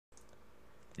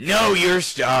Know your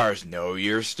stars, know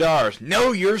your stars,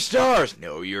 know your stars,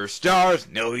 know your stars,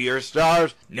 know your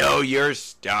stars, know your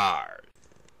stars.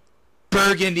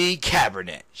 Burgundy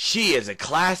Cabernet. She is a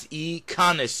Class E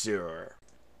connoisseur.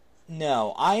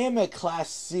 No, I am a Class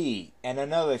C. And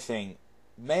another thing,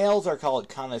 males are called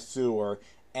connoisseur,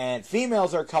 and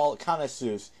females are called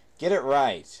connoisseurs. Get it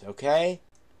right, okay?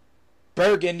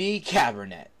 Burgundy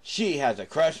Cabernet. She has a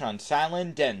crush on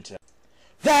Silent Dento.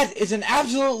 That is an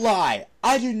absolute lie.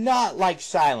 I do not like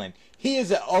Silent. He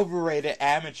is an overrated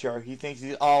amateur. He thinks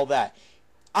he's all that.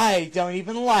 I don't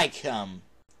even like him.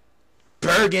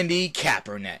 Burgundy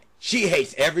Cabernet. She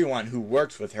hates everyone who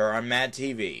works with her on Mad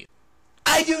TV.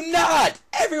 I do not!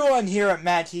 Everyone here at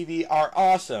Mad TV are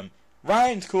awesome.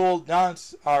 Ryan's cool,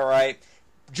 Don's alright.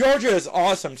 Georgia is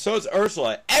awesome, so is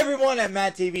Ursula. Everyone at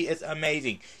Mad TV is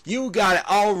amazing. You got it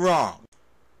all wrong.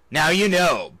 Now you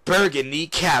know, Burgundy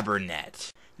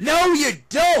Cabernet. No, you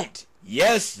don't!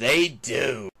 Yes, they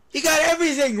do. You got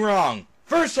everything wrong.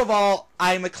 First of all,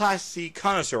 I'm a Class C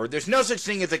connoisseur. There's no such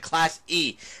thing as a Class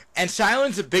E. And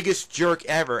Silent's the biggest jerk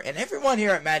ever. And everyone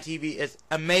here at Mad TV is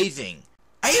amazing.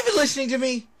 Are you even listening to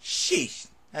me? Sheesh.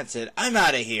 That's it. I'm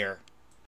out of here.